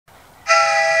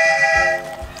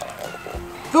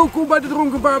Welkom bij de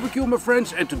Drunken BBQ, my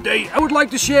friends, and today I would like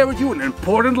to share with you an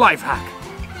important life hack.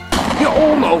 You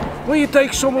all know when you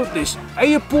take some of this and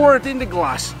you pour it in the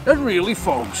glass, it really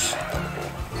foams.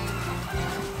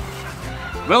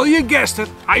 Well, you guessed it,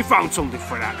 I found something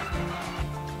for that.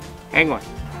 Hang on.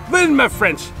 Then, my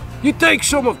friends, you take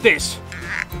some of this.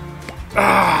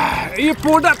 And you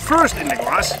pour that first in the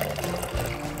glass.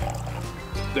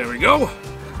 There we go.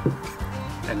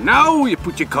 And now you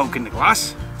put your Coke in the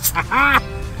glass.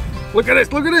 Look at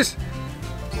this, look at this.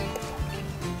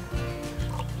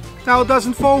 Now it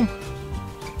doesn't foam.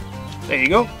 There you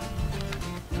go.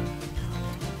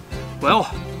 Well,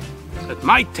 it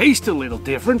might taste a little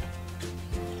different.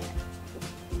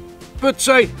 But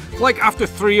say, like after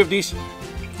 3 of these,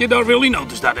 you don't really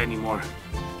notice that anymore.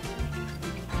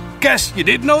 Guess you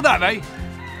didn't know that, eh?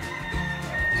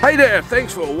 Hey there,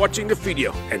 thanks for watching the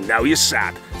video. And now you're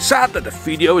sad. Sad that the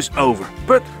video is over.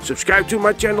 But subscribe to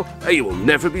my channel and you will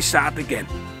never be sad again.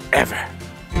 Ever.